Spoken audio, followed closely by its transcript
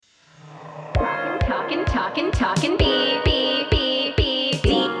Talking B, B, B, B,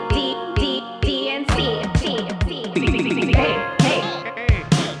 D, D, D, D, and C, C, C, C, hey.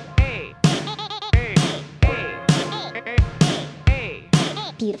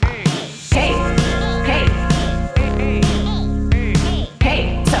 Beautiful. Hey.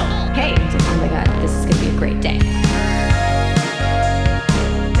 Oh my God, this is gonna be a great day.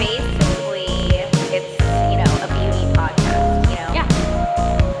 Basically, it's, a beauty podcast, Yeah.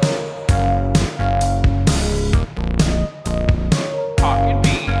 Talking B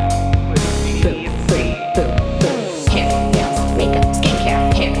with D and C. Hair, nails, makeup,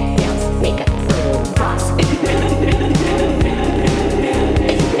 skincare, hair, nails, makeup, bras.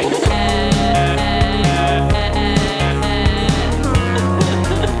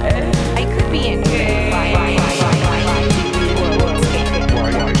 I could be in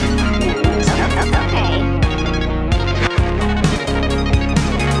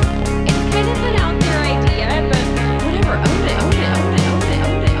It's kind of an out there idea, but whatever. Own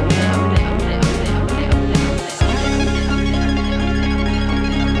it.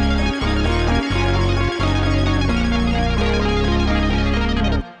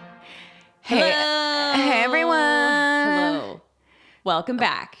 Hey everyone. Hello. Welcome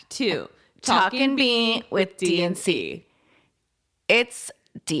back to Talking B with D and C. It's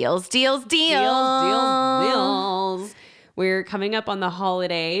deals. Deals. We're coming up on the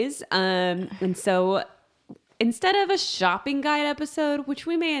holidays. And so instead of a shopping guide episode, which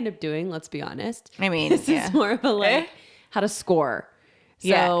we may end up doing, let's be honest. I mean, this is more of a how to score. So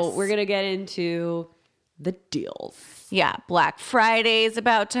Yes. we're going to get into the deals. Yeah, Black Friday is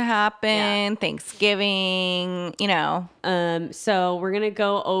about to happen. Thanksgiving, So we're going to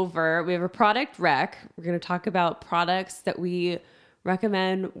go over, we have a product rec. We're going to talk about products that we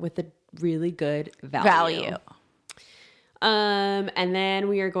recommend with a really good value. And then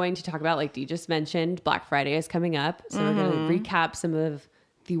we are going to talk about, like Dee just mentioned, Black Friday is coming up. So we're going to recap some of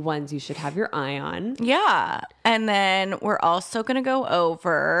the ones you should have your eye on. Yeah. And then we're also going to go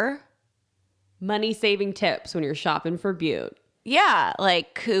over, Money saving tips when you're shopping for Butte.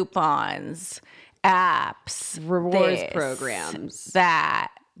 like coupons, apps, Rewards this, programs.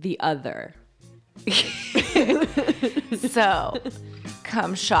 that. The other. So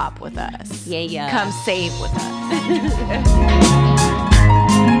come shop with us. Yeah. Come save with us.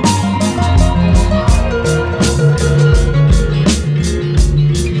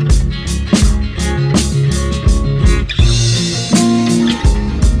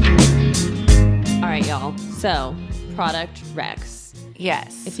 All right, y'all. So product recs.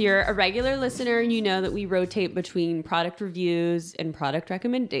 Yes. If you're a regular listener, you know that we rotate between product reviews and product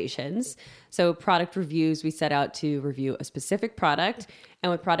recommendations. So product reviews, we set out to review a specific product.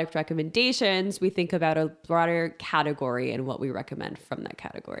 And with product recommendations, we think about a broader category and what we recommend from that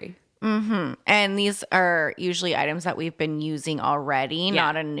category. And these are usually items that we've been using already,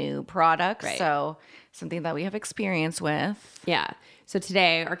 not a new product. Right. So something that we have experience with. Yeah. So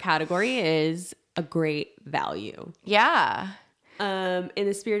today our category is a great value. Yeah. In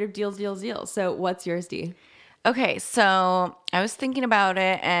the spirit of deals. So what's yours, Dee? Okay. So I was thinking about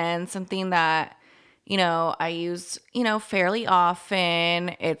it, and something that, I use, fairly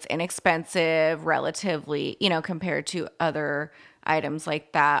often. It's inexpensive relatively, compared to other items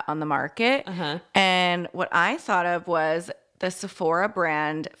like that on the market. And what I thought of was the Sephora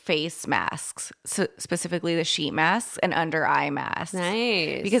brand face masks, so specifically the sheet masks and under eye masks.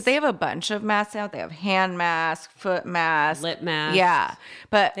 Nice. Because they have a bunch of masks out. They have hand mask, foot mask, Lip mask. Yeah,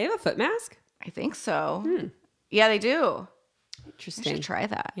 but They have a foot mask? I think so. Yeah, they do. I Interesting. should try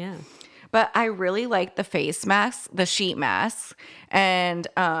that. Yeah. But I really like the face masks, the sheet masks, and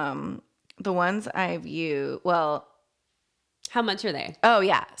the ones I've used. Well, How much are they? oh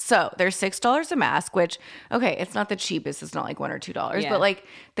yeah, so they're $6 a mask, which it's not the cheapest. It's not like $1 or $2, Yeah. but like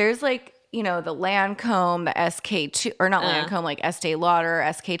there's like the Lancome, the SK2, or not Lancome, like Estee Lauder,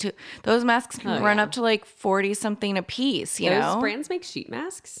 SK2. Those masks can run up to like 40 something a piece. You Those know, brands make sheet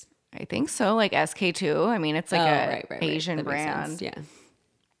masks? I think so. Like SK2. I mean, it's like Right. Asian That makes brand. sense. Yeah.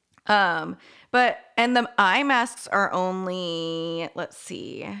 And the eye masks are only, let's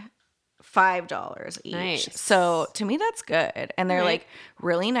see, $5 each. Nice. So to me, that's good. And they're Right. like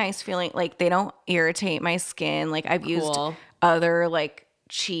really nice feeling. Like they don't irritate my skin. Like I've used Cool. other like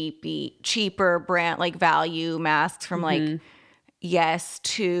cheaper brand, like value masks from like Yes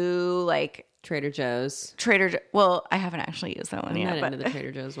to like Trader Joe's. Well, I haven't actually used that one I'm yet. not But into the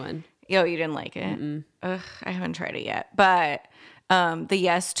Trader Joe's one. yo, you didn't like it? Ugh, I haven't tried it yet. But the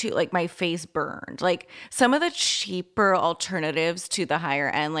Yes to, like, my face burned. Like some of the cheaper alternatives to the higher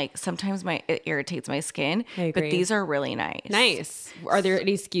end, like sometimes it irritates my skin. I agree. But these are really nice. Nice. Are there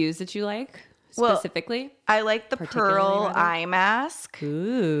any SKUs that you like Well, specifically? I like the Particularly, pearl rather? eye mask.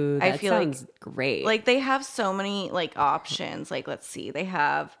 Ooh, that I feel like- sounds great. Like they have so many like options. Like let's see, they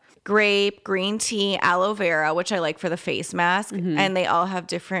have grape, green tea, aloe vera, which I like for the face mask, and they all have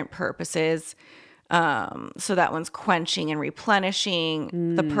different purposes. So that one's quenching and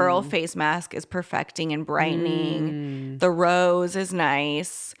replenishing. The pearl face mask is perfecting and brightening. The rose is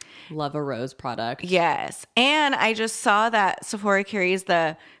nice. Love a rose product. Yes. And I just saw that Sephora carries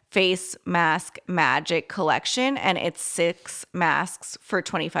the face mask magic collection, and it's 6 masks for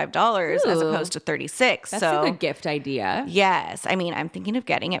 $25 as Ooh. opposed to 36. That's so a good gift idea. yes, I mean, I'm thinking of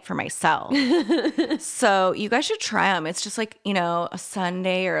getting it for myself. So you guys should try them. It's just like, you know, a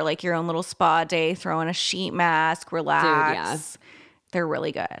Sunday or like your own little spa day, throw in a sheet mask, relax. They're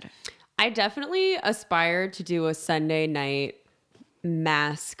really good. I definitely aspire to do a Sunday night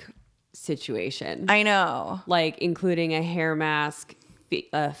mask situation. I know. Like including a hair mask,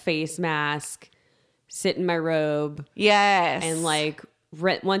 a face mask, sit in my robe, Yes. and like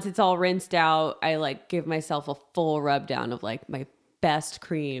once it's all rinsed out, I like give myself a full rub down of like my best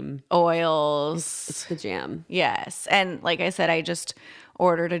cream. oils. It's the jam. Yes. And like I said, I just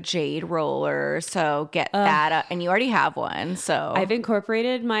ordered a jade roller. So get that. And you already have one. So I've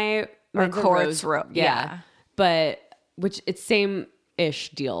incorporated my Or mine's a quartz rose- yeah. But which it's same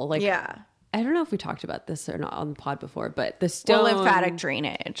ish deal. Like yeah. I don't know if we talked about this or not on the pod before, but the stone Well, lymphatic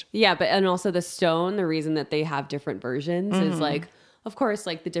drainage. Yeah, but and also the stone, the reason that they have different versions is like, of course,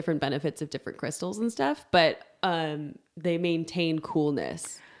 like the different benefits of different crystals and stuff, but they maintain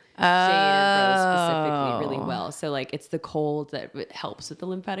coolness. Jade and rose specifically really well. So like it's the cold that helps with the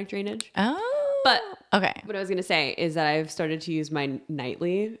lymphatic drainage. Oh. But okay. what I was gonna say is that I've started to use mine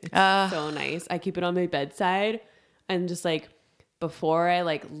nightly. It's so nice. I keep it on my bedside and just like before I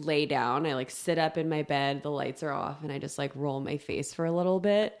like lay down, I like sit up in my bed, the lights are off, and I just like roll my face for a little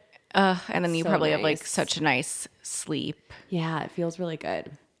bit. And then you So probably have like nice. such a nice sleep. Yeah, it feels really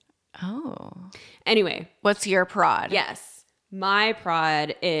good. Oh. Anyway, What's your prod? yes. My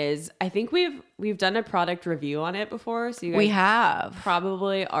prod is I think we've done a product review on it before, so you guys We have.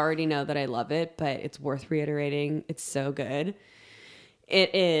 probably already know that I love it, but it's worth reiterating. It's so good.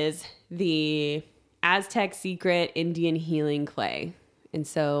 It is the Aztec Secret Indian Healing Clay. And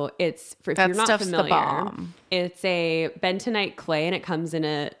so it's, if That you're not stuff's the familiar, bomb. it's a bentonite clay and it comes in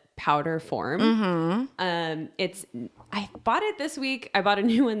a powder form. I bought it this week. I bought a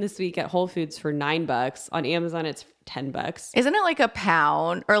new one this week at Whole Foods for $9. On Amazon, it's $10. Isn't it like a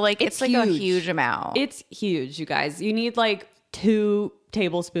pound or like it's like a huge. huge amount? It's huge, you guys. You need like 2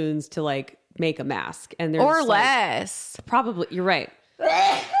 tablespoons to like make a mask. And there's or like, less. probably, you're right.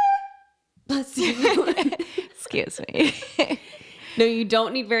 Bless you. Excuse me. No, you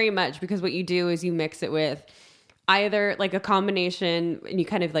don't need very much because what you do is you mix it with either like a combination, and you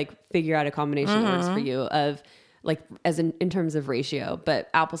kind of like figure out a combination that works for you of like as in terms of ratio, but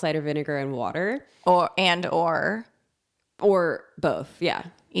apple cider vinegar and water or or both. Yeah.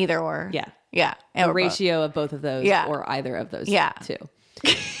 either or. Yeah. Yeah. A Or both. ratio of both of those Yeah. or either of those Yeah. two.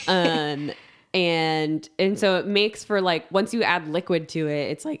 And so it makes for like once you add liquid to it,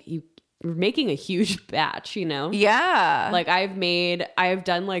 it's like you're making a huge batch, you know? Yeah. Like I've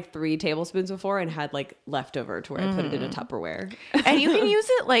done like 3 tablespoons before and had like leftover to where I put it in a Tupperware. and you can use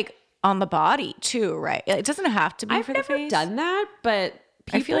it like on the body too, right? It doesn't have to be I've for the never face. done that, but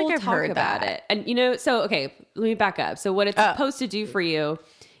people I feel like I've talk heard about that. it. And you know, so okay, let me back up. So what it's supposed to do for you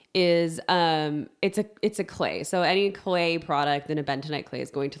is it's a clay. So any clay product in a bentonite clay is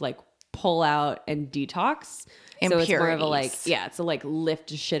going to like pull out and detox. So it's more of a like, Impurities. yeah, it's a like lift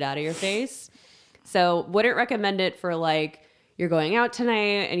shit out of your face. So wouldn't recommend it for like you're going out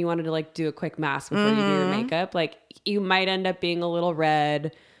tonight and you wanted to like do a quick mask before you do your makeup. Like you might end up being a little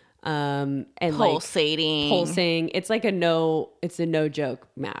red and Pulsating. like pulsing. It's like a no joke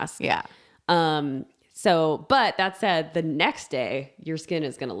mask. Yeah. So, but that said, the next day your skin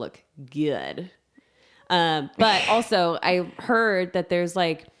is going to look good. But also I heard that there's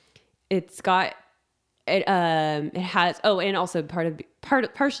like, it has, and also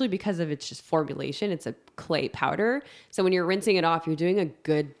partially because of its just formulation, it's a clay powder. So when you're rinsing it off, you're doing a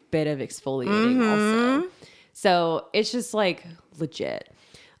good bit of exfoliating also. So it's just like legit.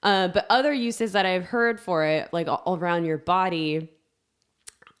 But other uses that I've heard for it, like all around your body,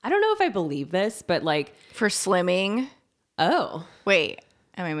 I don't know if I believe this, but like, For slimming. oh, Wait,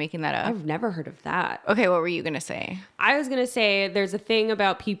 am I making that up? I've never heard of that. Okay, what were you going to say? I was going to say there's a thing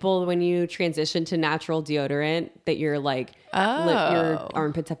about people when you transition to natural deodorant that you're like, your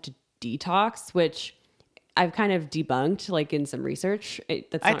armpits have to detox, which I've kind of debunked like in some research.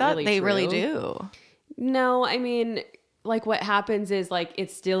 That's I not thought really they true. really do. No, I mean, like what happens is like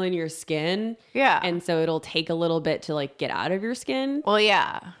it's still in your skin. Yeah. And so it'll take a little bit to like get out of your skin. Well,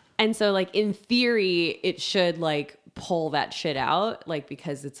 yeah. And so like in theory, it should like pull that shit out, like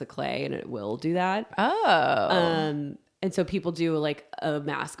because it's a clay and it will do that. Oh. And so people do like a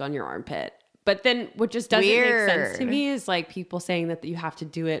mask on your armpit. But then what just doesn't make sense to Weird. me is like people saying that you have to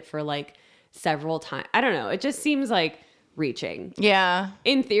do it for like several times. I don't know. It just seems like reaching. Yeah.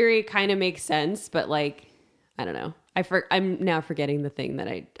 In theory, it kind of makes sense, but like, I don't know. I'm now forgetting the thing that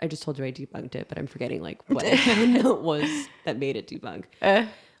I just told you I debunked it, but I'm forgetting like what it was that made it debunk.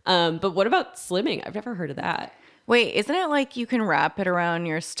 But what about slimming? I've never heard of that. Wait, isn't it like you can wrap it around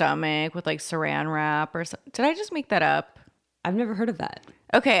your stomach with like saran wrap or something? Did I just make that up? I've never heard of that.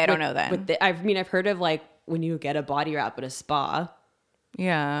 Okay, I don't know then. I've heard of like when you get a body wrap at a spa,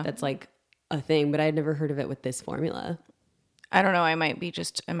 Yeah. that's like a thing, but I'd never heard of it with this formula. I don't know. I might be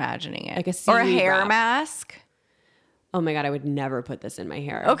just imagining it. Like a or a seaweed hair wrap. mask. Oh my God, I would never put this in my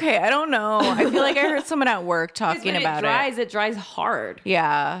hair. Okay, I don't know. I feel like I heard someone at work talking about it dries hard.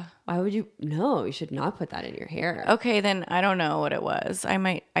 Yeah. Why would you? No, you should not put that in your hair. Okay, then I don't know what it was.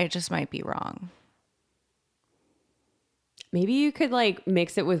 I just might be wrong. Maybe you could like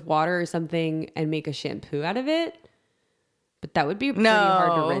mix it with water or something and make a shampoo out of it. But that would be pretty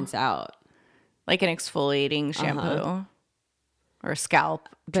hard to No. rinse out. Like an exfoliating shampoo or scalp.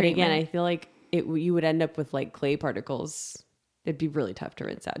 But again, treatment. I feel like you would end up with like clay particles. It'd be really tough to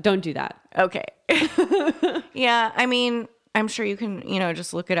rinse out. Don't do that. Okay. Yeah, I mean, I'm sure you can,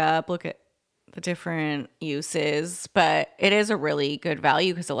 just look it up, look at the different uses, but it is a really good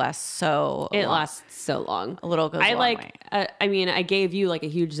value because it lasts so It long. lasts so long. A little goes a I long like. way. I gave you like a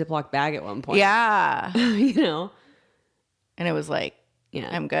huge Ziploc bag at one point. Yeah. you know. And it was like, Yeah.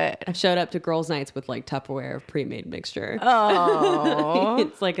 I'm good. I've showed up to girls' nights with like Tupperware of pre-made mixture. Oh.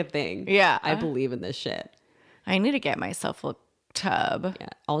 It's like a thing. Yeah. I believe in this shit. I need to get myself a tub. Yeah,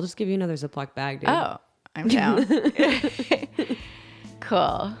 I'll just give you another Ziploc bag, dude. Oh, I'm down. Cool.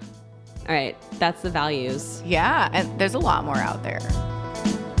 All right, that's the values. Yeah, and there's a lot more out there.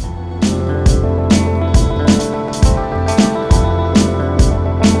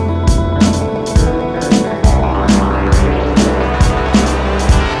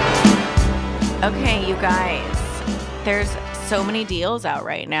 Okay, you guys, there's so many deals out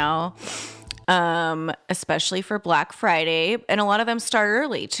right now, especially for Black Friday, and a lot of them start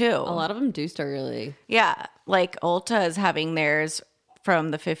early too. A lot of them do start early. Yeah, like Ulta is having theirs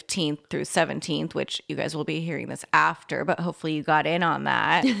from the 15th through 17th, which you guys will be hearing this after, but hopefully you got in on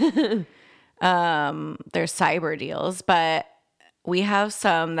that. There's cyber deals, but we have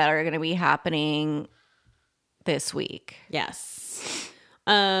some that are going to be happening this week. Yes.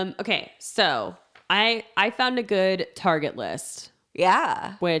 Okay, so I found a good Target list,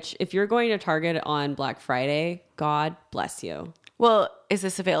 Yeah. which if you're going to Target on Black Friday, God bless you. Well, is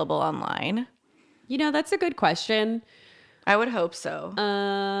this available online? You know, that's a good question. I would hope so.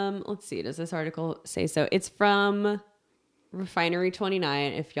 Let's see. Does this article say so? It's from Refinery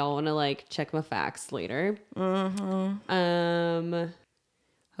 29. If y'all want to like check my facts later. Oh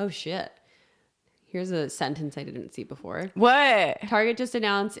shit. Here's a sentence I didn't see before. What? Target just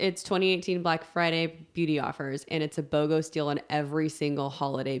announced its 2018 Black Friday beauty offers, and it's a BOGO deal on every single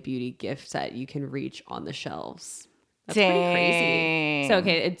holiday beauty gift set you can reach on the shelves. That's pretty crazy. So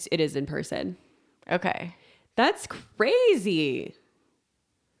okay, it is in person. Okay. That's crazy.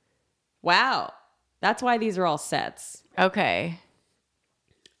 Wow. That's why these are all sets. Okay.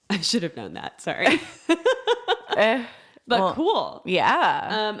 I should have known that. Sorry. But Well, cool.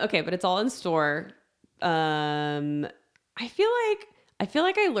 Yeah. Okay, but it's all in store. I feel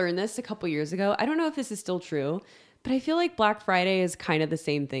like I learned this a couple years ago. I don't know if this is still true, but I feel like Black Friday is kind of the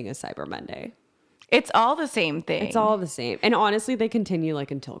same thing as Cyber Monday. It's all the same thing. It's all the same. And honestly, they continue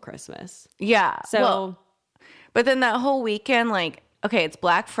like until Christmas. Yeah. So Well, but then that whole weekend, like, okay, it's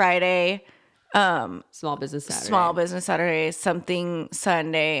Black Friday, Small Business Saturday. Small Business Saturday, something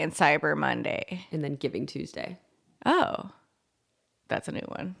Sunday, and Cyber Monday. And then Giving Tuesday. Oh, that's a new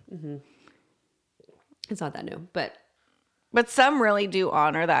one. It's not that new, but But some really do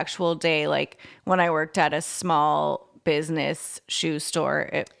honor the actual day. Like when I worked at a small business shoe store,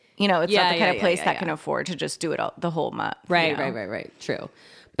 it's not the kind of place that can afford to just do it all, the whole month. right. True.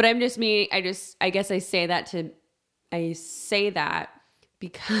 But I guess I say that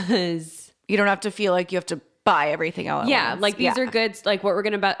because You don't have to feel like you have to buy everything all at once. like these are good. Like what we're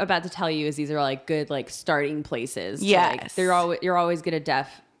gonna about to tell you is these are like good like starting places. Yes. You're always gonna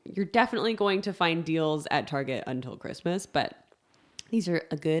you're definitely going to find deals at Target until Christmas, but these are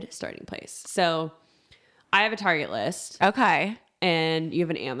a good starting place. So I have a Target list Okay. and you have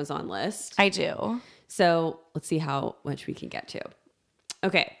an Amazon list. I do. So let's see how much we can get to.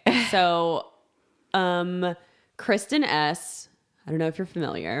 Okay. So Kristen S. I don't know if you're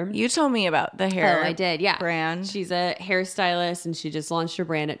familiar. You told me about the hair. Oh, I did. Yeah. Brand. She's a hairstylist and she just launched her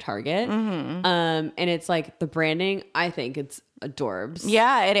brand at Target. And it's like the branding, I think it's adorbs.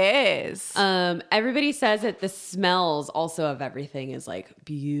 Yeah, it is. Everybody says that the smells also of everything is like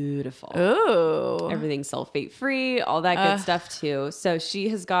beautiful. Ooh. Everything's sulfate free, all that good stuff too. So she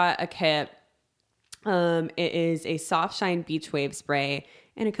has got a kit. It is a soft shine beach wave spray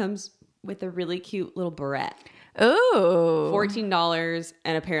and it comes with a really cute little barrette. Ooh. $14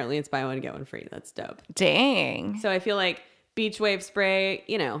 and apparently it's buy one get one free. That's dope. Dang. So I feel like beach wave spray,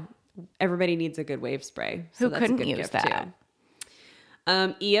 you know, everybody needs a good wave spray. So Who that's couldn't a good use gift that?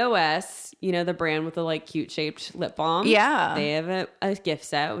 Too. EOS, you know, the brand with the like cute shaped lip balm. Yeah. They have a gift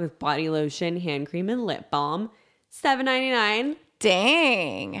set with body lotion, hand cream, and lip balm. $7.99.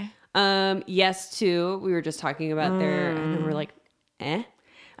 Dang. Yes too. We were just talking about their and then we're like,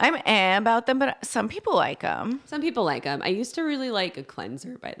 I'm about them, but some people like them. Some people like them. I used to really like a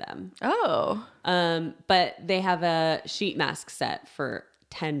cleanser by them. Oh. But they have a sheet mask set for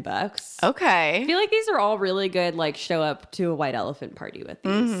 $10. I Okay. feel like these are all really good, like show up to a white elephant party with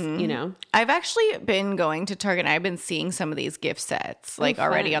these, you know? I've actually been going to Target and I've been seeing some of these gift sets like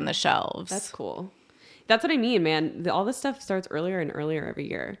already fun. on the shelves. That's cool. That's what I mean, man. All this stuff starts earlier and earlier every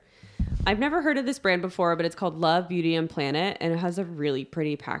year. I've never heard of this brand before, but it's called Love, Beauty, and Planet, and it has a really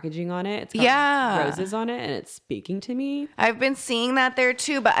pretty packaging on it. It's got roses on it, and it's speaking to me. I've been seeing that there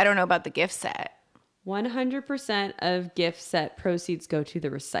too, but I don't know about the gift set. 100% of gift set proceeds go to the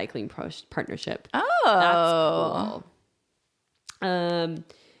recycling partnership. Oh. That's cool.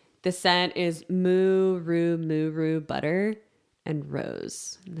 The scent is Muru butter and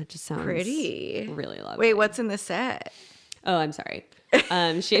rose. That just sounds Pretty. really lovely. Wait, what's in the set? Oh, I'm sorry.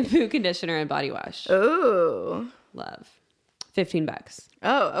 Shampoo, conditioner, and body wash. Ooh. Love. $15.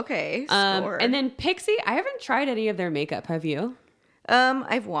 Oh, okay. Score. And then Pixie, I haven't tried any of their makeup. Have you?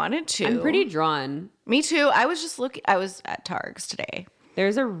 I've wanted to. I'm pretty drawn. Me too. I was at Targ's today.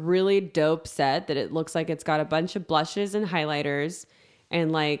 There's a really dope set that it looks like it's got a bunch of blushes and highlighters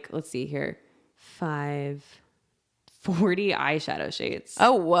and like, let's see here, 40 eyeshadow shades.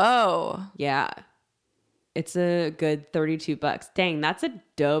 Oh, whoa. Yeah. It's a good $32. Dang, that's a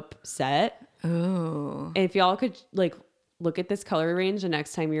dope set. Ooh. And if y'all could like look at this color range the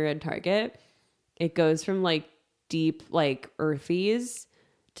next time you're at Target, it goes from like deep like earthies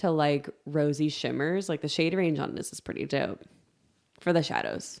to like rosy shimmers. Like the shade range on this is pretty dope for the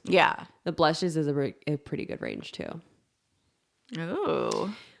shadows. Yeah. The blushes is a pretty good range too.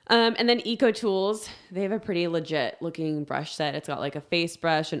 Ooh. And then Eco Tools, they have a pretty legit looking brush set. It's got like a face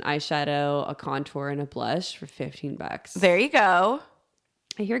brush, an eyeshadow, a contour, and a blush for $15. There you go.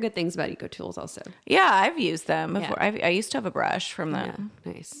 I hear good things about Eco Tools also. Yeah, I've used them before. Yeah. I used to have a brush from Yeah, them.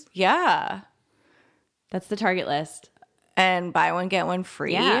 nice. Yeah. That's the Target list. And buy one, get one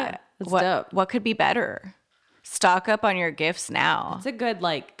free. Yeah, that's dope. What could be better? Stock up on your gifts now. It's a good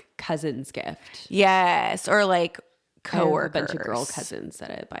like cousin's gift. Yes. Or like I have coworkers. a bunch of girl cousins that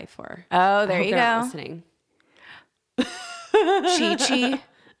I buy for. Oh, there I hope you they're not go. listening. Chi-Chi.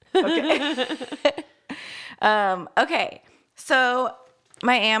 Okay. Okay. So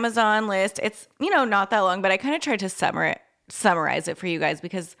my Amazon list, it's, not that long, but I kind of tried to summarize it for you guys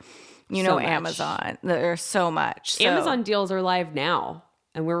because, So much. Amazon, there's so much. So, Amazon deals are live now,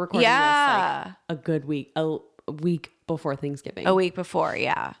 and we're recording this like a good week, a week before Thanksgiving. a week before.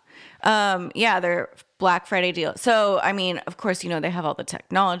 Yeah. They're Black Friday deals. So, I mean, of course, they have all the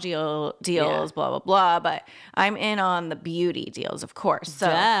technology deals, Yeah. blah, blah, blah, but I'm in on the beauty deals, of course. So,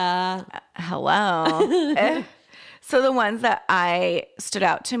 Duh. hello. So the ones that I stood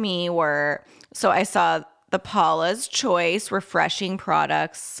out to me were, so I saw the Paula's Choice Refreshing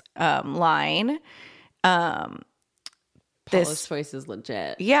Products line. Paula's Choice is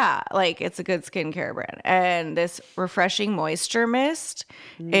legit. Yeah, like it's a good skincare brand. And this Refreshing Moisture Mist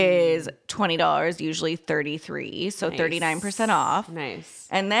is $20, usually $33, so Nice. 39% off. Nice.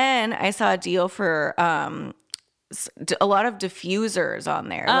 And then I saw a deal for a lot of diffusers on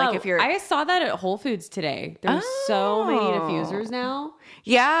there. Like if you're I saw that at Whole Foods today. There's so many diffusers now.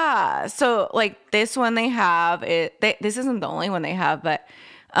 Yeah. So like this one they have this isn't the only one they have, but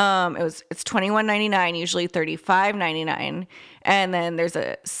it's $21.99, usually $35.99. And then there's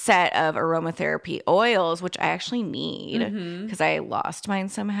a set of aromatherapy oils, which I actually need because I lost mine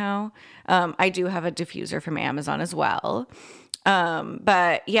somehow. I do have a diffuser from Amazon as well.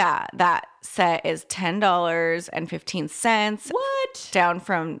 But yeah, that set is $10.15. What? Down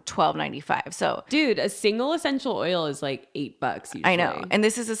from $12.95. So Dude, a single essential oil is like $8 usually. I know. And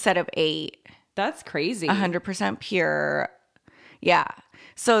this is a set of 8. That's crazy. 100% pure. Yeah.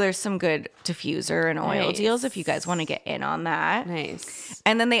 So there's some good diffuser and oil Nice. deals if you guys want to get in on that. Nice.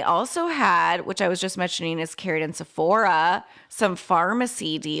 And then they also had, which I was just mentioning is carried in Sephora, some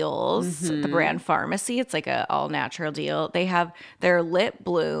pharmacy deals. The brand Pharmacy, it's like a all natural deal. They have their lip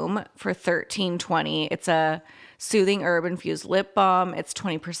bloom for $13.20. It's a soothing herb infused lip balm. It's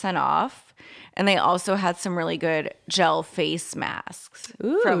 20% off. And they also had some really good gel face masks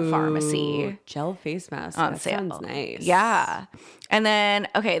from Pharmacy Ooh, gel face mask on that sale. Sounds nice. Yeah. And then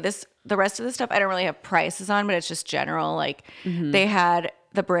the rest of the stuff I don't really have prices on, but it's just general. Like they had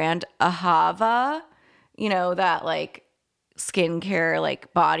the brand Ahava, you know, that like skincare,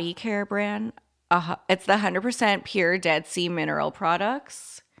 like body care brand. It's the 100% pure Dead Sea mineral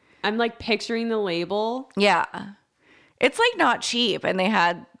products. I'm like picturing the label. Yeah. It's like not cheap. And they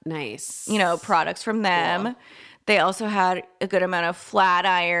had, Nice. you know, products from them. Cool. They also had a good amount of flat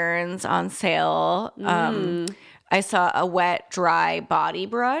irons on sale. I saw a wet, dry body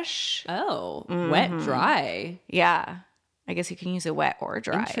brush. Oh, wet, dry. Yeah. I guess you can use it wet or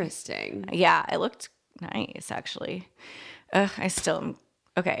dry. Interesting. Yeah, it looked nice, actually. I still am.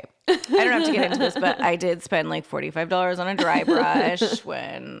 Okay. I don't have to get into this, but I did spend like $45 on a dry brush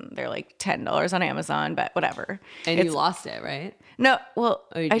when they're like $10 on Amazon, but whatever. And you lost it, right? No, well,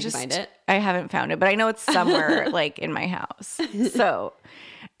 Oh, did you find it? I haven't found it, but I know it's somewhere like in my house. So,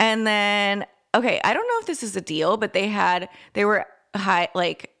 and then, okay, I don't know if this is a deal, but they were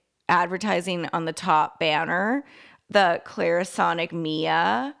like advertising on the top banner, the Clarisonic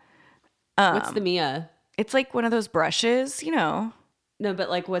Mia. What's the Mia? It's like one of those brushes, you know. No,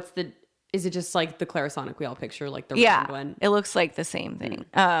 but like is it just like the Clarisonic we all picture, like the Yeah, round one? it looks like the same thing.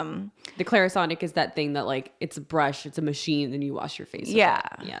 The Clarisonic is that thing that like it's a brush, it's a machine, and you wash your face with Yeah.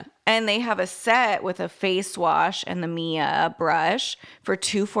 it. Yeah. And they have a set with a face wash and the Mia brush for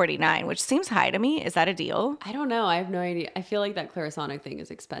 $249, which seems high to me. Is that a deal? I don't know. I have no idea. I feel like that Clarisonic thing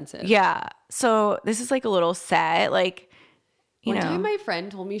is expensive. Yeah. So this is like a little set, like, you One know. time my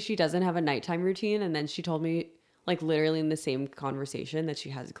friend told me she doesn't have a nighttime routine, and then she told me like literally in the same conversation that she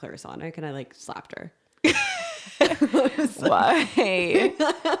has a Clarisonic, and I like slapped her. Why?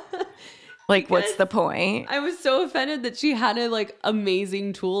 Like, what's the point? I was so offended that she had a like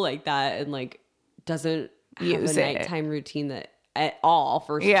amazing tool like that and like doesn't Use have a it. nighttime routine that at all.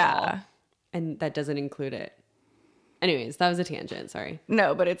 First of all, Yeah. and that doesn't include it. Anyways, that was a tangent. Sorry.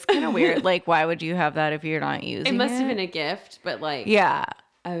 No, but it's kind of weird. Like, why would you have that if you're not using it? It must have been a gift, but like, Yeah.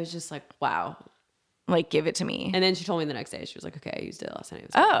 I was just like, wow. Like, give it to me. And then she told me the next day, she was like, okay, I used it last night. It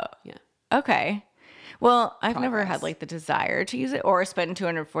was Oh. good. Yeah. Okay. Well, I've never Progress. had like the desire to use it or spend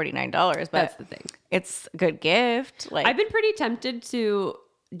 $249, but That's the thing. it's a good gift. Like, I've been pretty tempted to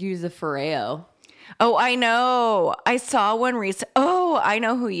use the Foreo. oh, I know. I saw one recent. Oh, I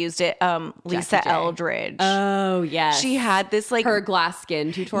know who used it. Lisa Jackie J. Eldridge. Oh, yes. She had this like her glass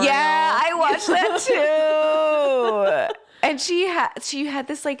skin tutorial. Yeah, I watched that too. And she had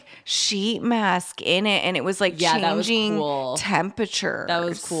this like sheet mask in it, and it was like Yeah, that was changing cool. temperature. That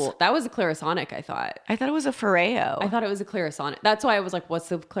was cool. That was a Clarisonic, I thought. I thought it was a Foreo. I thought it was a Clarisonic. That's why I was like, what's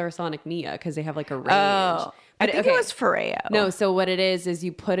the Clarisonic Mia? Because they have like a range. Oh, I think okay. it was Foreo. No, so what it is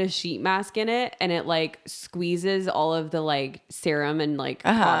you put a sheet mask in it and it like squeezes all of the like serum and like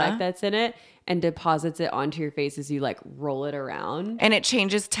product that's in it and deposits it onto your face as you like roll it around. And it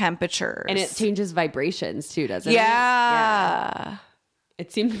changes temperatures. And it changes vibrations too, doesn't it? Yeah.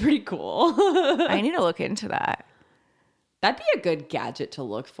 It seemed pretty cool. I need to look into that. That'd be a good gadget to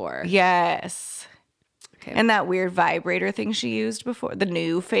look for. Yes. Okay. And that weird vibrator thing she used before, the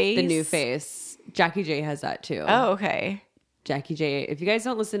new face. The new face. Jackie J has that too. Oh, okay. Jackie J. If you guys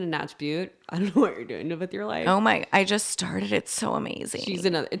don't listen to Natch Butte, I don't know what you're doing with your life. Oh my, I just started. It's so amazing.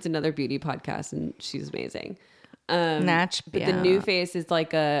 It's another beauty podcast and she's amazing. Natch, But the new face is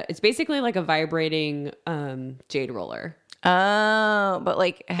like it's basically like a vibrating jade roller. Oh, but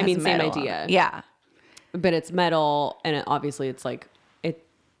like, it has mean, same metal on idea. it. Yeah. But it's metal and obviously it's like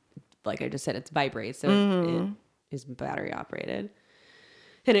like I just said, it's vibrates, so it is battery operated.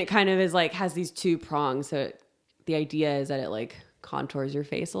 And it kind of is like has these two prongs, so the idea is that it like contours your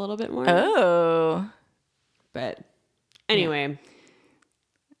face a little bit more. Oh. But anyway,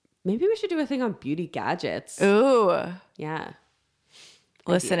 maybe we should do a thing on beauty gadgets. Ooh. Yeah.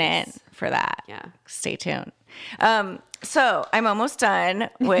 Listen Ideas. in for that. Yeah. Stay tuned. So I'm almost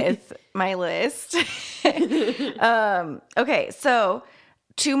done with my list. Okay. So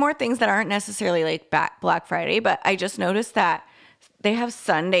 2 more things that aren't necessarily like Black Friday, but I just noticed that they have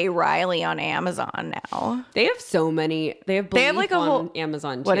Sunday Riley on Amazon now. They have so many. They have Belief have, like, a on whole-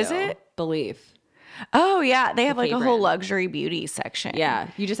 Amazon too. What is it? Belief. Oh yeah, they have like a whole brand. luxury beauty section. Yeah,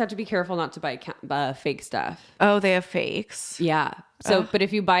 you just have to be careful not to buy fake stuff. Oh, they have fakes. Yeah. So, but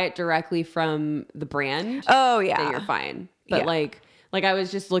if you buy it directly from the brand, Oh then yeah. you're fine. But Yeah. like I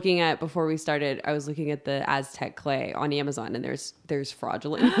was just looking at before we started, I was looking at the Aztec clay on Amazon, and there's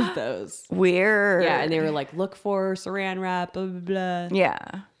fraudulent of those. Weird. Yeah, and they were like, look for Saran wrap, blah blah blah. Yeah.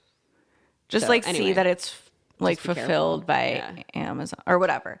 Just So, like anyway. see that it's like Just be fulfilled careful. by Amazon or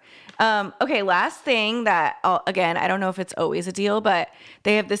whatever. Okay, last thing that again, I don't know if it's always a deal, but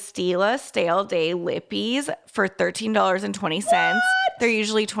they have the Stila Stale Day Lippies for $13.20. They're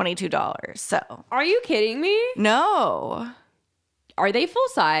usually $22. So Are you kidding me? no, Are they full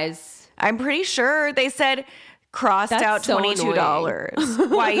size? I'm pretty sure they said crossed That's out so $22.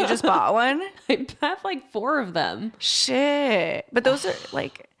 Why, you just bought one? I have like 4 of them. Shit. But those are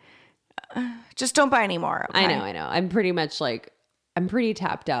like, just don't buy any more. Okay? I know. I'm pretty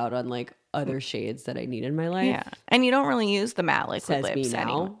tapped out on like other shades that I need in my life. Yeah. And you don't really use the matte liquid Says me lips now,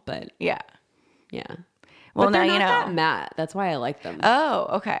 anymore. but Yeah. yeah. Well, But they're now you not know. that matte. That's why I like them. Oh,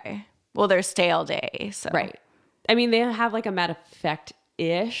 okay. Well, they're stale day. So. Right. I mean, they have like a matte effect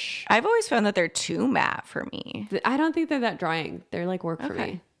ish. I've always found that they're too matte for me. I don't think they're that drying. They're like work for Okay.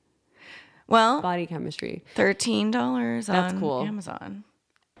 me. Well, Body chemistry. $13 That's on cool. Amazon.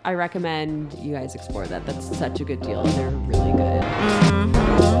 I recommend you guys explore that. That's such a good deal, and they're really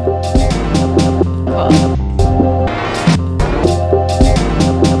good. Cool.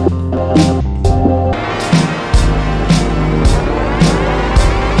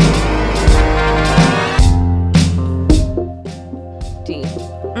 D.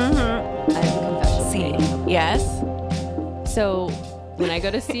 I have a confession. to See. make. Yes. So when I go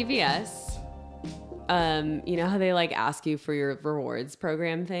to CVS, you know how they like ask you for your rewards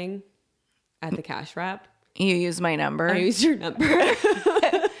program thing at the cash wrap? You use my number. I used your number.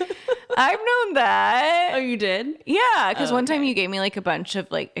 I've known that. Oh, you did? Yeah, because one time you gave me like a bunch of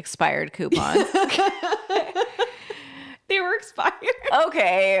like expired coupons. They were expired.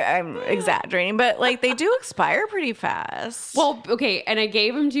 Okay, I'm exaggerating, but like they do expire pretty fast. Well, okay, and I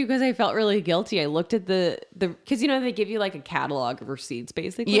gave them to you because I felt really guilty. I looked at the because you know they give you like a catalog of receipts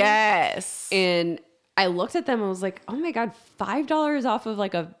basically. yes. And I looked at them and was like, oh my God, $5 off of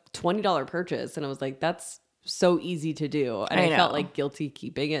like a $20 purchase. And I was like, that's so easy to do. And I I felt know. like guilty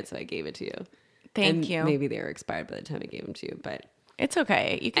keeping it, so I gave it to you. Thank And you. Maybe they were expired by the time I gave them to you. But It's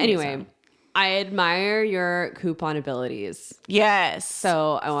okay. You can use anyway, them. I admire your coupon abilities. Yes.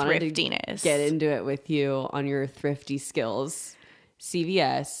 So I wanted Thriftiness. to get into it with you on your thrifty skills,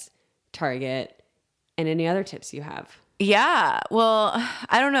 CVS, Target, and any other tips you have. Yeah. Well,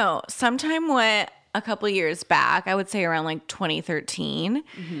 I don't know. Sometime went a couple years back, I would say around like 2013,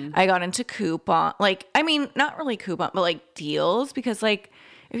 I got into coupon. Like, I mean, not really coupon, but like deals because like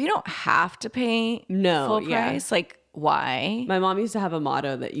if you don't have to pay No, full yeah. price, like why? My mom used to have a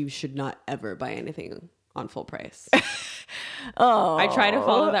motto that you should not ever buy anything on full price. Oh, I try to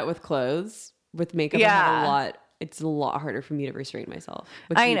follow that with clothes. With makeup, I have Yeah. a lot. It's a lot harder for me to restrain myself.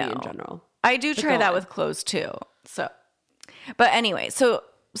 With I beauty know. in general. I do try go that on. with clothes too. So, but anyway, so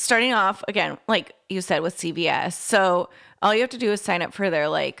starting off again, like you said with CVS. So all you have to do is sign up for their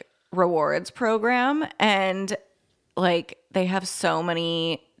like rewards program, and like they have so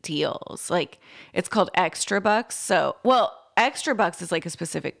many deals. Like it's called Extra Bucks. So, well, Extra Bucks is like a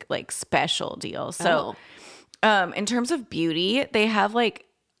specific like special deal. So, in terms of beauty, they have like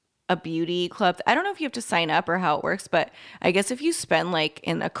a beauty club. I don't know if you have to sign up or how it works, but I guess if you spend like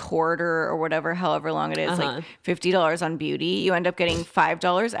in a quarter or whatever, however long it is, like $50 on beauty, you end up getting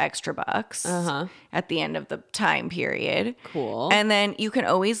 $5 extra bucks at the end of the time period. Cool. And then you can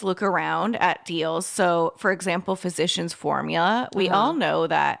always look around at deals. So, for example, Physicians Formula, we all know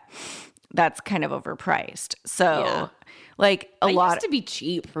that that's kind of overpriced. So, Yeah. like a It lot used to be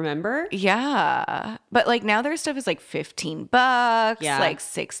cheap, remember? yeah. But like now their stuff is like $15, Yeah. like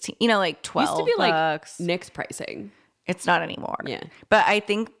 16, you know, like 12 Used to be like bucks. Nick's pricing. It's not anymore. Yeah. But I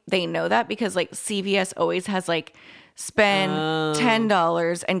think they know that because like CVS always has like spend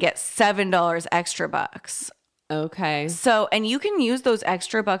 $10 and get $7 extra bucks. Okay. So, and you can use those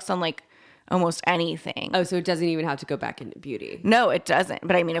extra bucks on like almost anything. Oh, so it doesn't even have to go back into beauty. No, it doesn't.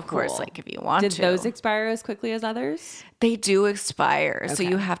 But I mean, of course, Cool. like if you want Did to. those expire as quickly as others? They do expire. So Okay.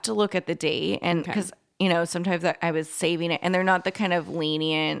 you have to look at the date. And because, you know, sometimes I was saving it and they're not the kind of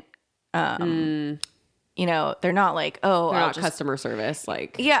lenient, you know, they're not like, oh, They're I'll not just, customer service.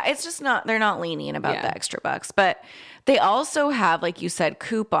 Like, yeah, it's just not, they're not lenient about Yeah. the extra bucks. But they also have, like you said,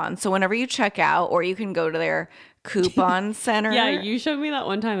 coupons. So whenever you check out, or you can go to their coupon center. yeah, you showed me that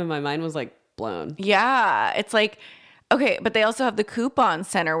one time and my mind was like blown. Yeah, it's like Okay, but they also have the coupon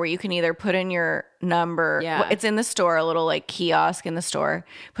center where you can either put in your number. Yeah. It's in the store, a little like kiosk in the store.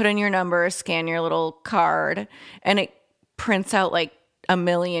 Put in your number, scan your little card, and it prints out like a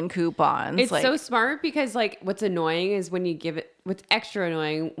million coupons. It's like, so smart because like what's annoying is when you give it, what's extra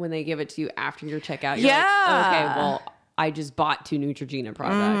annoying when they give it to you after your checkout. You're like, Yeah. okay, well, I just bought 2 Neutrogena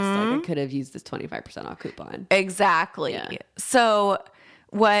products. Like I could have used this 25% off coupon. Exactly. Yeah. So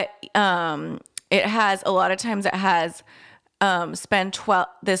what it has, a lot of times it has spend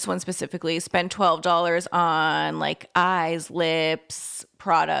 $12 on like eyes, lips,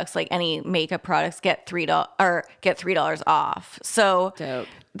 products, like any makeup products, get $3 off. So Dope.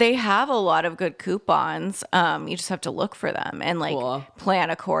 they have a lot of good coupons. You just have to look for them and like Cool. plan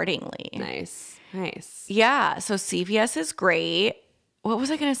accordingly. Nice. Nice. Yeah, so CVS is great. What was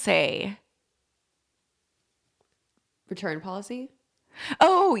I going to say? Return policy?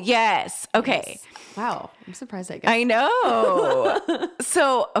 Oh, yes. Okay. Wow. I'm surprised I got I know.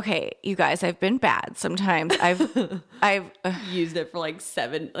 So, okay, you guys, I've been bad sometimes. I've used it for like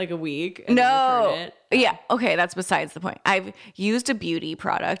a week. And then no. returned it. Yeah, okay, that's besides the point. I've used a beauty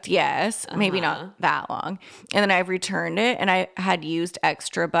product, yes, maybe not that long. And then I've returned it and I had used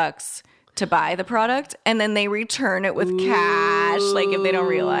extra bucks to buy the product and then they return it with cash like if they don't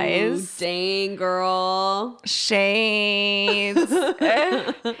realize. Dang, girl. Shades.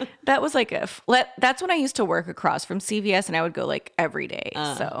 That was like that's when I used to work across from CVS and I would go like every day.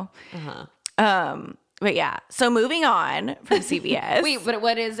 But yeah. So moving on from CVS. Wait, but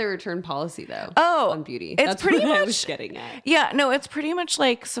what is the return policy though? Oh, on beauty. it's That's pretty what I was much- getting at. Yeah, no, it's pretty much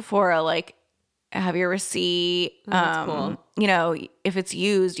like Sephora, like have your receipt. that's cool. You know, if it's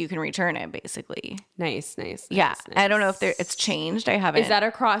used, you can return it basically. Nice. Yeah. I don't know if it's changed. I haven't. Is that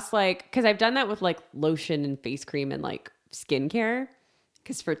across like, because I've done that with like lotion and face cream and like skincare.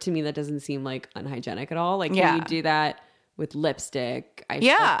 Because to me, that doesn't seem like unhygienic at all. Like, Yeah. can you do that with lipstick? I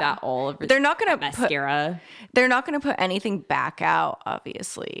Yeah. like that all over. They're not gonna put mascara. they're not gonna put anything back out,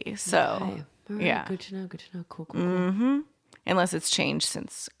 obviously. So Okay. All right, yeah. Good to know. Cool. Unless it's changed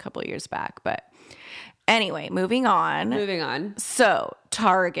since a couple of years back. But anyway, moving on. Moving on. So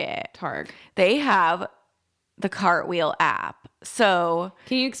Target. Targ. They have the Cartwheel app. So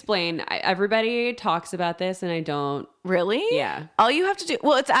Can you explain? Everybody talks about this and I don't. really? Yeah. All you have to do,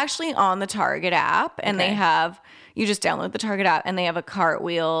 well, it's actually on the Target app and Okay. they have, you just download the Target app and they have a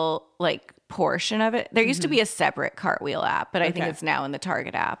Cartwheel like portion of it. There used to be a separate Cartwheel app, but I think Mm-hmm. Okay. it's now in the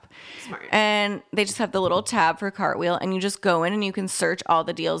Target app. Smart. And they just have the little tab for Cartwheel and you just go in and you can search all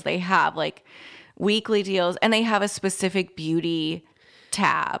the deals they have, like weekly deals, and they have a specific beauty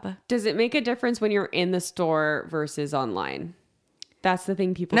tab. Does it make a difference when you're in the store versus online? That's the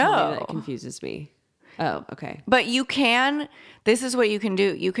thing people tell me No. that confuses me. Oh, okay. But you can, this is what you can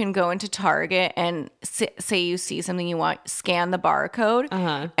do. You can go into Target and say you see something you want, scan the barcode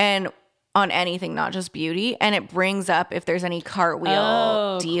and on anything, not just beauty, and it brings up if there's any Cartwheel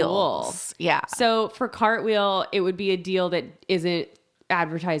Oh, deals. cool. Yeah. So for Cartwheel, it would be a deal that isn't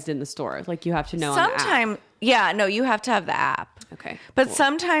advertised in the store. Like you have to know on the app. Sometimes, yeah, no, you have to have the app. Okay. But cool.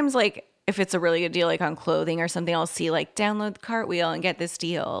 sometimes, like, if it's a really good deal, like on clothing or something, I'll see like download Cartwheel and get this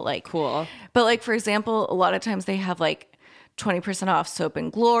deal. Like, Cool. But like, for example, a lot of times they have like 20% off Soap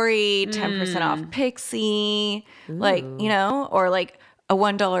and Glory, 10% off Pixie, like, you know, or like a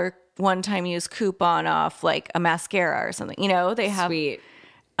 $1 one-time use coupon off like a mascara or something. You know, they have Sweet.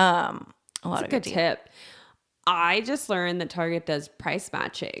 a lot of Good good deals. tip. I just learned that Target does price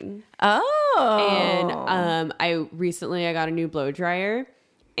matching. Oh. And I got a new blow dryer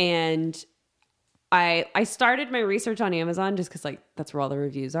and I started my research on Amazon just because like that's where all the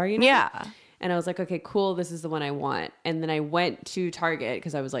reviews are, you know? Yeah. And I was like, okay, cool, this is the one I want. And then I went to Target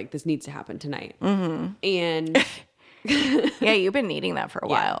because I was like, this needs to happen tonight. Mm-hmm. And Yeah, you've been needing that for a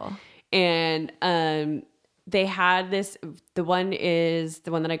while. and they had this, the one is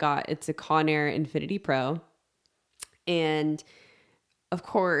the one that I got. It's a Conair Infinity Pro. And of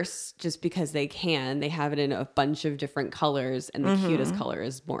course, just because they have it in a bunch of different colors, and the cutest color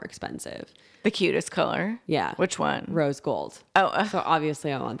is more expensive. The cutest color. Yeah. Which one? Rose gold. Oh, So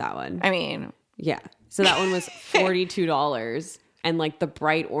obviously I want that one. I mean, Yeah. So that one was $42. And like the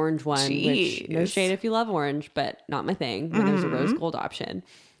bright orange one, which no Jeez. shade if you love orange, but not my thing. But there's a rose gold option.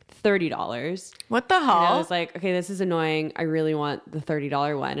 $30. what the And I hell? was like, okay, this is annoying. I really want the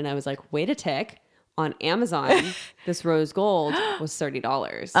 $30 one. And I was like, wait a tick. On Amazon, this rose gold was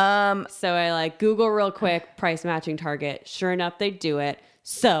 $30. So I like Google real quick, price matching Target. Sure enough, they do it.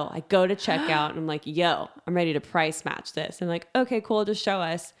 So I go to checkout and I'm like, yo, I'm ready to price match this. And like, okay, cool, just show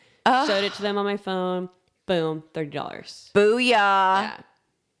us. Showed it to them on my phone. Boom, $30. Booyah. Yeah.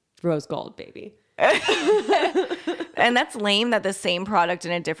 Rose gold, baby. And that's lame that the same product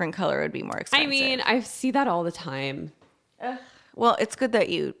in a different color would be more expensive. I mean, I see that all the time. Well, it's good that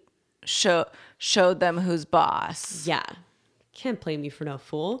you showed them who's boss. Yeah. Can't blame me for no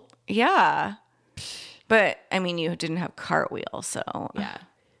fool. Yeah. But I mean, you didn't have Cartwheel, so Yeah.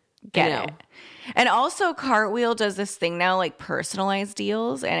 get I know. it. And also Cartwheel does this thing now, like personalized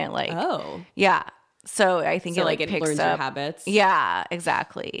deals, and it like Oh. yeah. So I think So it like it picks learns up your habits. Yeah,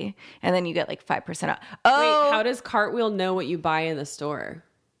 exactly. And then you get like 5% off. Oh, Wait, how does Cartwheel know what you buy in the store?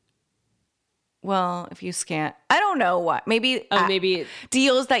 well, if you scan, I don't know what. Maybe Oh, maybe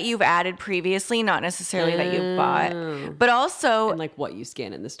deals that you've added previously, not necessarily that you've bought, but also and like what you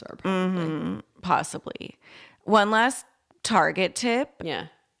scan in the store, probably. possibly. One last Target tip. Yeah.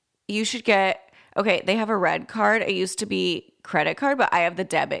 You should get, okay, they have a red card. It used to be credit card, but I have the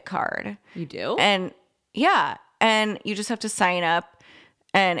debit card. You do? And yeah, and you just have to sign up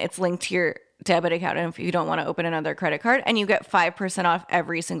and it's linked to your debit account. And if you don't want to open another credit card, and you get 5% off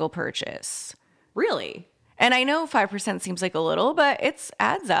every single purchase. Really? And I know 5% seems like a little, but it's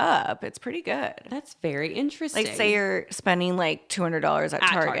adds up. It's pretty good. That's very interesting. Like say you're spending like $200 at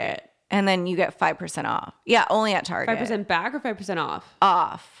Target, Target. and then you get 5% off. Yeah, only at Target. 5% back or 5% off?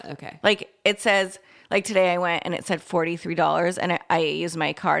 off. Okay. Like it says, like today I went and it said $43 and I used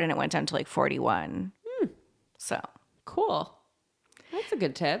my card and it went down to like 41. So Cool. That's a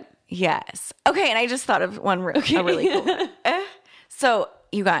good tip. yes. Okay. And I just thought of one a really cool. So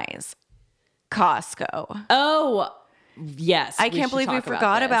you guys, Costco. Oh, yes. I can't believe we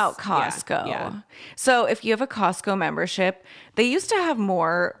forgot about Costco. Yeah. So if you have a Costco membership, they used to have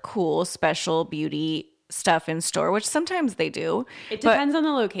more cool special beauty stuff in store, which sometimes they do. It But depends on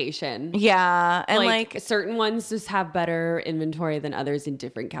the location. yeah. And like certain ones just have better inventory than others in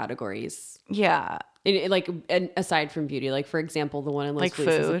different categories. yeah. And aside from beauty, like for example, the one in Los Like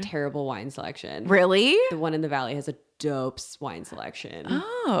Feliz has a food? terrible wine selection. Really? The one in the Valley has a dope wine selection.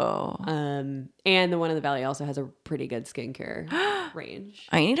 Oh. And the one in the Valley also has a pretty good skincare range.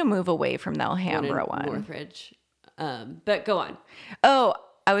 I need to move away from the One in Alhambra one. Northridge. But go on. Oh,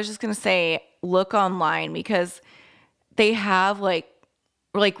 I was just going to say look online because they have like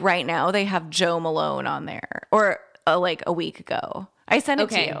right now they have Joe Malone on there or like a week ago. I sent it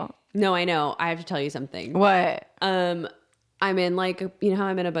to you. No, I know. I have to tell you something. What? I'm in like, you know how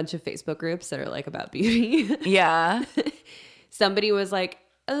I'm in a bunch of Facebook groups that are like about beauty? Yeah. Somebody was like,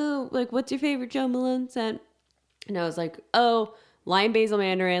 oh, like, what's your favorite Joe Malone scent? And I was like, oh, lime basil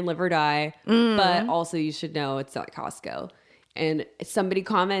mandarin, live or die. But also you should know it's at Costco. And somebody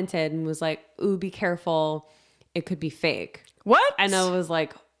commented and was like, ooh, be careful. It could be fake. What? And I was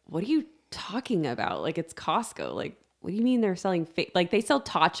like, what are you talking about? Like, it's Costco. Like, what do you mean they're selling fake? Like, they sell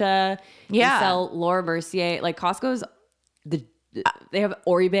Tatcha. Yeah. They sell Laura Mercier. Like, Costco's, they have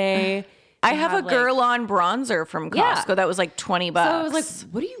Oribe. I have a like- Guerlain bronzer from Costco Yeah. that was like $20. So I was like,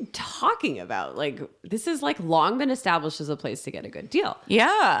 what are you talking about? Like, this is like long been established as a place to get a good deal.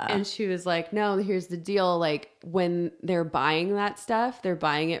 yeah. And she was like, no, here's the deal. Like, when they're buying that stuff, they're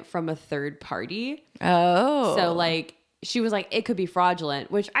buying it from a third party. Oh. So, like, she was like, it could be fraudulent,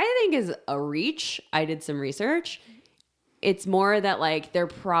 which I think is a reach. I did some research. It's more that, like, they're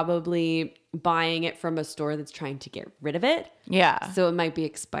probably buying it from a store that's trying to get rid of it. yeah. So it might be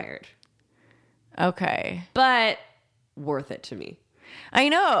expired, Okay. but worth it to me. I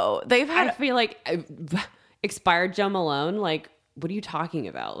know. They've I had feel like expired Joe Malone, like, what are you talking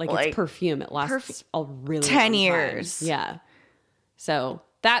about? Like Like, it's perfume. It lasts a really 10 long time. years. Yeah. So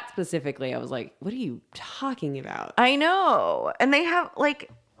that specifically, I was like, what are you talking about? I know. And they have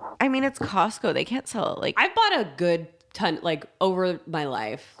like I mean it's Costco. They can't sell it like I've bought a good ton, like over my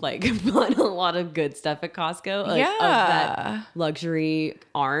life, like bought a lot of good stuff at Costco. Like, of that luxury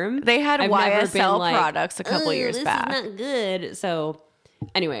arm. they had I've never been YSL like, products a couple "Ugh, years this back. is not good. So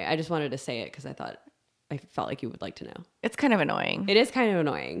anyway, I just wanted to say it because I felt like you would like to know. It's kind of annoying. It is kind of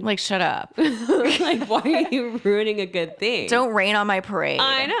annoying. Like shut up. Like, why are you ruining a good thing? Don't rain on my parade.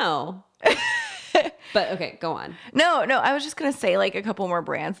 I know. But okay, go on. No, I was just gonna say like a couple more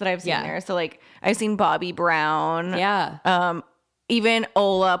brands that I've seen Yeah. there. So like I've seen Bobbi Brown. Yeah. Even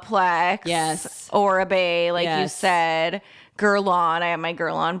Olaplex. Yes. Oribe, like you Yes. said. Guerlain. I have my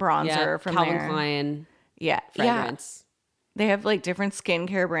Guerlain bronzer Yeah. from Calvin there. Klein Yeah. fragrance. They have like different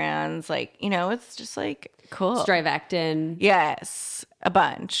skincare brands. Like, you know, it's just like cool. Strivectin. Yes. A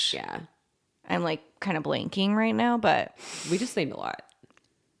bunch. Yeah. I'm like kind of blanking right now, but We just named a lot.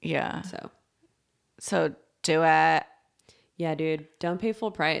 yeah. So, So do it. yeah, dude, don't pay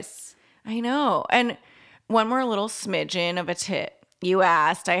full price. I know. And one more little smidgen of a tip. You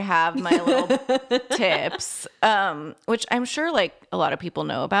asked, I have my little tips, which I'm sure like a lot of people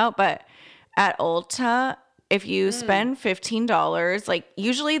know about, but at Ulta, if you spend $15, like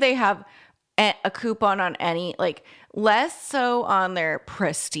usually they have a coupon on any, like less so on their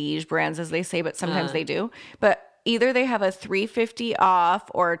prestige brands as they say, but sometimes they do. But either they have a $3.50 off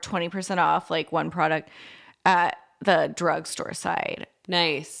or 20% off, like one product at the drugstore side.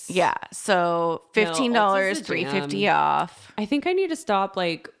 Nice. Yeah. So $15, Ulta's a $3.50 jam. off. I think I need to stop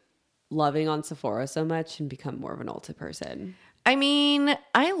like loving on Sephora so much and become more of an Ulta person. I mean,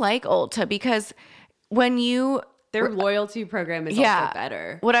 I like Ulta because when you Their loyalty program is also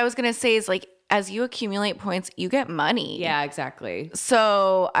better. What I was going to say is like, as you accumulate points, you get money. Yeah, exactly.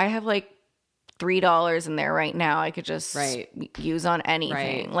 So I have like $3 in there right now. I could just Right. use on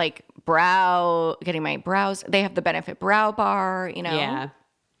anything. Right. Like getting my brows. They have the Benefit Brow Bar, you know? Yeah.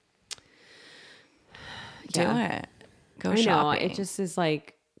 Do it. Go I know. shopping. It just is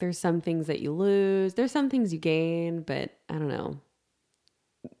like, there's some things that you lose. There's some things you gain, but I don't know.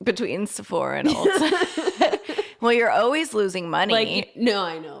 Between Sephora and Ulta. Well, you're always losing money. Like, no,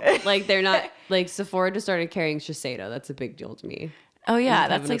 I know. Like, they're not, like, Sephora just started carrying Shiseido. That's a big deal to me. oh, yeah.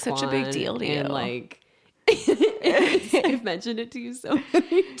 And That's Kevin like such a big Aucoin, deal to you. And, like, I've mentioned it to you so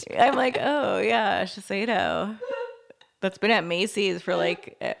many times. I'm like, oh, yeah, Shiseido. That's been at Macy's for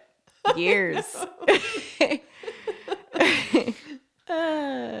like years.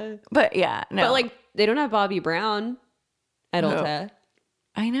 But yeah, no. But, like, they don't have Bobbi Brown at Ulta,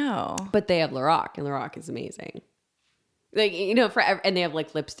 I know. but they have Lorac, and Lorac is amazing. Like, you know, and they have,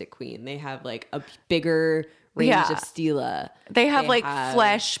 like, Lipstick Queen. They have, like, a bigger range Yeah. of Stila. They have like have-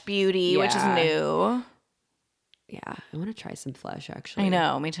 Flesh Beauty, which is Yeah. new. Yeah, I want to try some Flesh, actually. I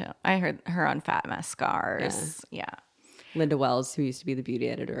know, me too. I heard her on Fat Mascars. Yeah. Linda Wells, who used to be the beauty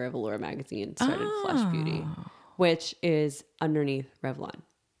editor of Allure magazine, started Flesh Beauty, which is underneath Revlon.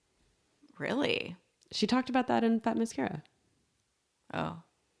 Really? She talked about that in Fat Mascara. Oh.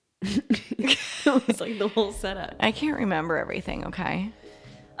 It was like the whole setup. I can't remember everything, okay?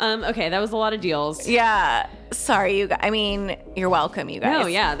 Okay, that was a lot of deals. Yeah. Sorry, you guys. I mean, you're welcome, you guys. No,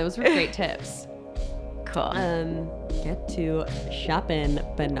 yeah, those were great tips. Cool. Get to shopping,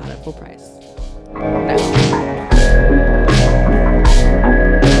 but not at full price.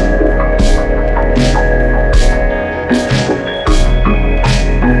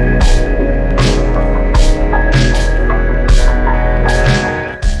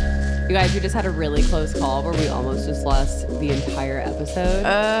 You guys, we just had a really close call where we almost just lost the entire episode.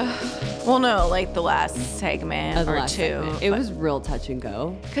 Well, no, like the last segment of the or last two. segment. It was real touch and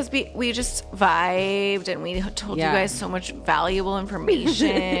go. Because we just vibed and we told Yeah. you guys so much valuable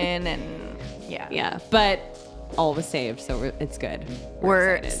information and yeah. Yeah, but all was saved, so it's good.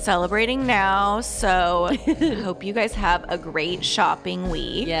 We're excited. celebrating now, so hope you guys have a great shopping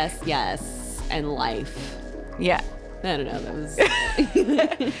week. Yes, yes, and life. Yeah. I don't know.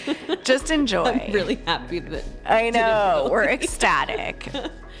 That was Just enjoy. I'm really happy that I know. didn't We're really- ecstatic.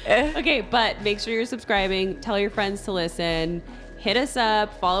 Okay, but make sure you're subscribing. Tell your friends to listen. Hit us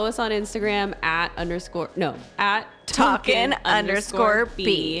up. Follow us on Instagram at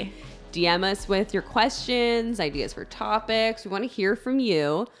Talkin_B. DM us with your questions, ideas for topics. We want to hear from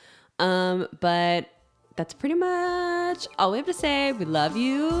you. But that's pretty much all we have to say. We love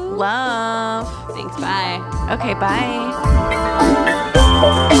you. Love. Thanks. Bye. Okay,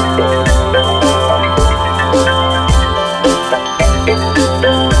 bye.